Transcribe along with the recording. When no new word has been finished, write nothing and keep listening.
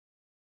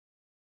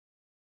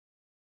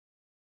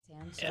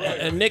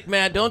Nick,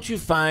 Matt, don't you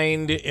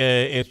find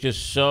it's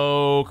just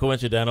so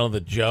coincidental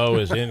that Joe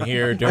is in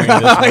here during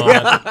this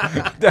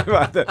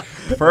moment?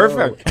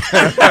 Perfect.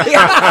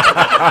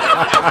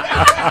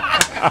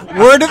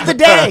 Word of the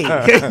day.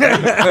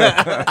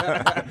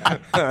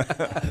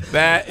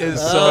 That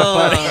is so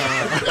funny.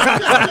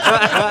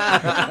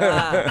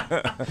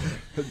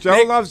 Joe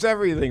Nick loves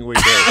everything we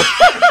do.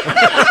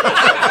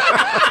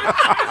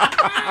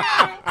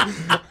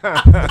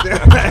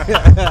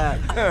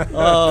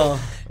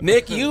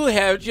 Nick, you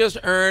have just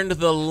earned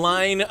the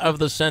line of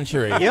the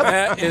century. Yep.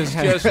 That is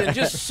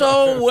just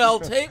so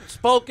well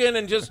spoken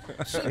and just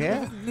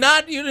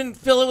you didn't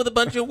fill it with a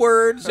bunch of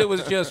words. It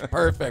was just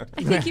perfect.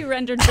 I think you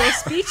rendered Bill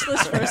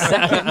speechless for a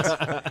second.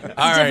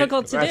 It's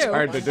difficult to That's do.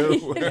 hard to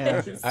do.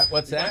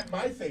 What's that?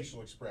 My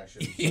facial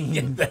expression.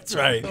 Yeah, that's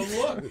right.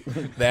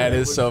 That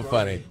is so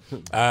funny.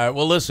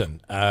 Well,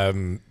 listen,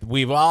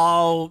 we've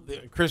all,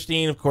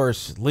 Kristine, of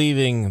course,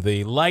 leaving,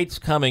 the lights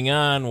coming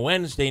on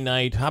Wednesday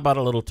night. How about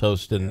a little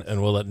toast,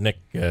 and we'll let Nick,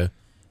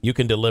 you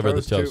can deliver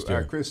the toast to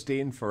here.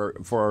 Kristine,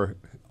 for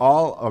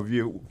all of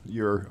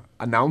your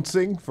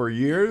announcing for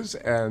years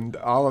and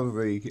all of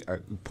the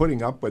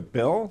putting up with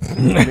Bill. I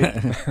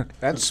mean,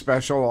 that's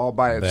special all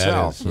by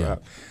itself. That is,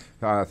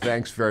 yeah.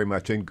 Thanks very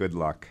much and good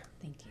luck.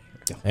 Thank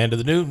you. And to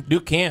the new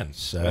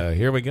cans.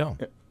 Here we go.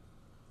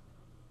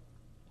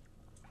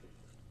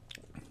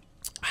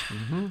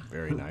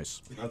 Very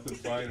nice. Nothing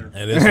finer.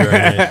 It is very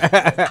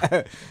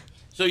nice.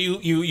 So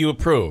you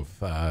approve,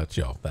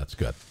 Joe. That's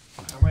good.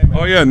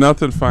 Oh yeah,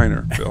 nothing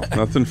finer, Bill.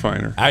 Nothing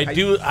finer. I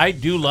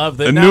do love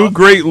that. A new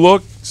great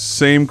look,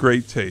 same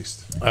great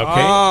taste. Okay.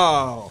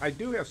 Oh. I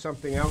do have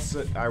something else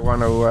that I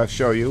want to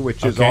show you,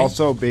 which is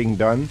also being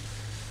done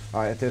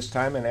at this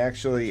time. And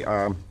actually,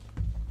 I'm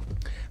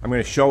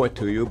going to show it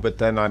to you, but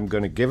then I'm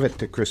going to give it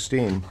to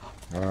Kristine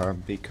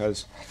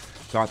because I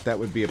thought that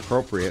would be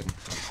appropriate.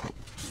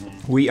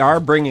 We are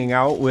bringing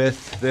out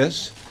with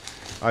this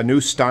a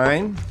new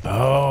stein,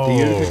 the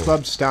Utica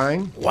Club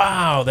stein.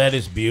 Wow, that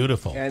is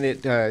beautiful. And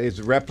it is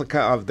a replica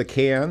of the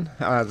can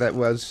that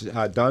was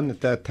done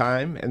at that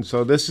time. And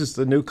so this is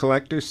the new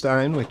collector's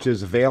stein, which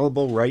is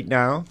available right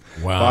now.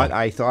 Wow. But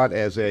I thought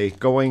as a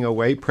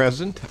going-away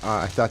present,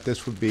 I thought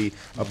this would be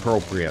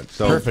appropriate.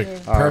 So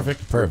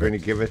Perfect. We're going to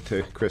give it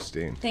to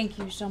Kristine. Thank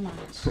you so much.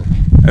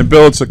 And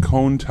Bill, it's a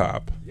cone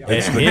top.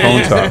 It's the It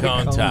cone is top. the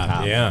cone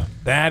top. Yeah,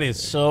 that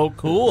is so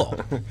cool.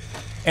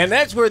 And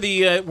that's where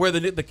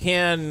the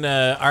can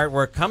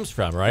artwork comes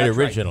from, right?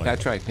 Originally.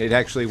 That's right. It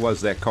actually was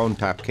that cone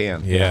top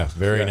can. Yeah,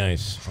 very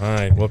nice. All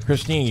right. Well,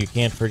 Kristine, you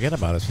can't forget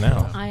about us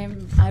now.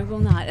 I will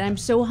not. And I'm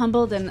so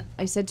humbled, and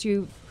I said to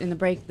you in the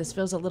break, this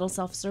feels a little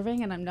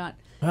self-serving, and I'm not.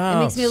 Oh,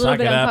 it makes me a little suck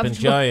bit it up.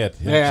 uncomfortable. Enjoy it.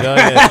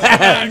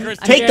 Yeah. Enjoy it.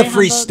 Take the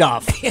free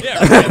humbled. stuff. You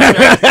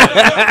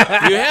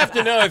have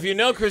to know, if you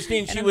know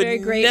Kristine, she I'm would very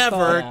grateful.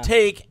 never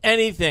take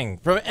anything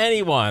from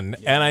anyone.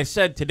 And I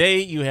said, today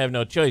you have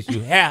no choice. You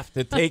have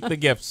to take the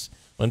gifts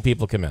when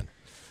people come in.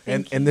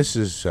 And this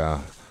is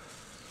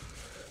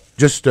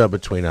just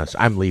between us.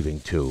 I'm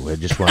leaving too. I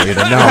just want you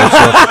to know.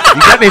 So,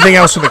 you got anything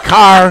else in the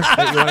car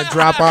that you want to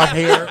drop off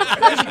here?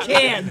 Here's a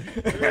can.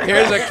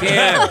 Here's a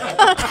can.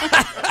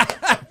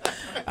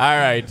 All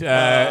right.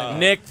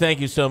 Nick, thank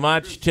you so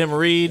much. Tim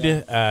Reed,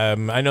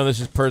 I know this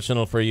is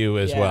personal for you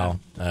as well.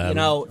 You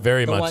know,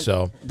 very much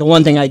so. The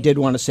one thing I did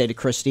want to say to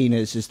Kristine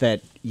is that,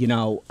 you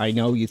know, I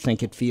know you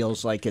think it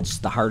feels like it's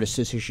the hardest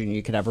decision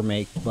you could ever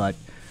make, but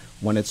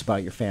when it's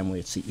about your family,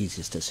 it's the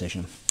easiest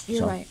decision.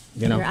 You're right.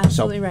 You know, You're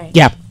absolutely right.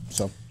 Yeah.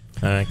 So,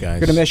 all right,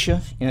 guys. We're going to miss you,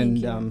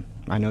 and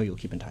I know you'll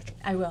keep in touch.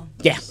 I will.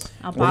 Yeah.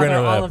 I'll bother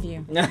all of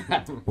you.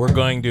 We're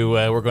going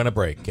to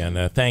break,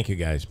 and thank you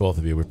guys, both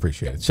of you. We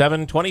appreciate it.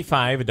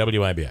 7:25 at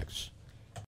WIBX.